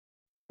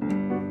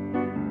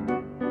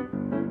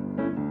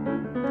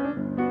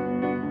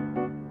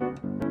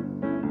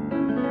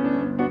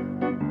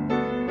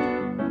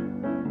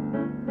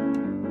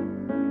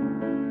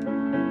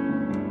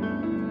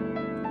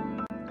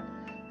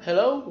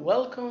Hello,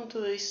 welcome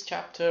to this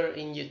chapter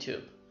in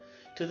YouTube.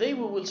 Today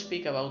we will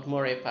speak about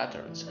Moire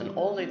patterns, an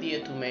old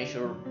idea to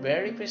measure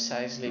very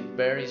precisely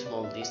very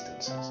small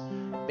distances.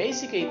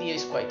 Basic idea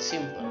is quite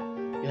simple.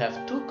 You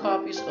have two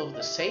copies of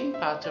the same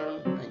pattern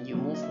and you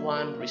move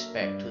one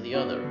respect to the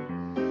other.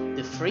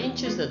 The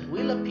fringes that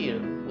will appear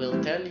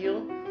will tell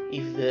you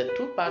if the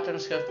two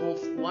patterns have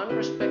moved one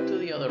respect to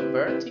the other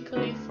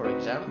vertically, for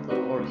example,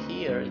 or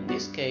here, in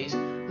this case,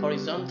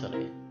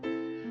 horizontally.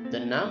 The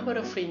number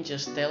of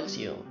fringes tells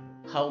you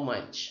how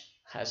much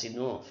has it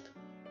moved.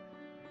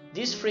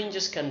 These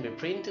fringes can be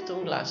printed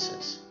on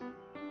glasses.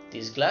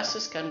 These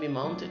glasses can be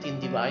mounted in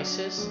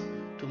devices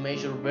to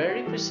measure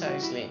very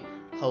precisely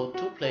how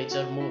two plates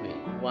are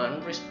moving,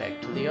 one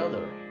respect to the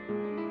other.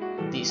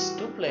 These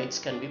two plates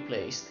can be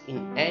placed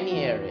in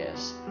any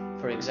areas,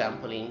 for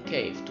example in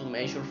cave, to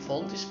measure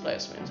fault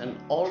displacements and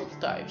all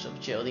types of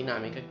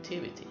geodynamic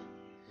activity.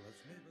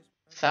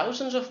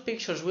 Thousands of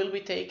pictures will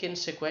be taken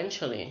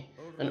sequentially,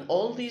 and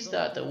all this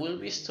data will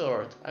be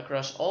stored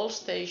across all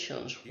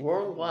stations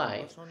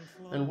worldwide,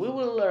 and we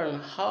will learn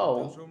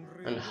how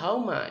and how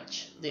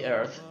much the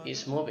Earth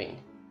is moving.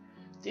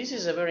 This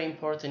is a very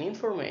important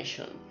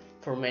information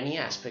for many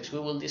aspects we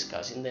will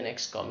discuss in the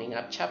next coming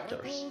up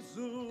chapters.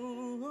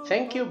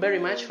 Thank you very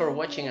much for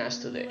watching us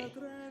today,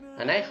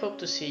 and I hope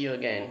to see you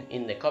again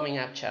in the coming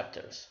up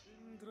chapters.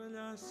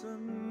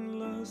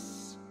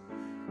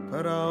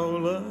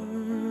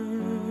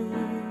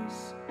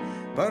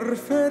 Per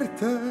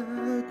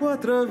fer-te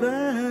quatre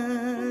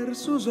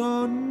versos,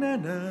 oh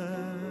nena.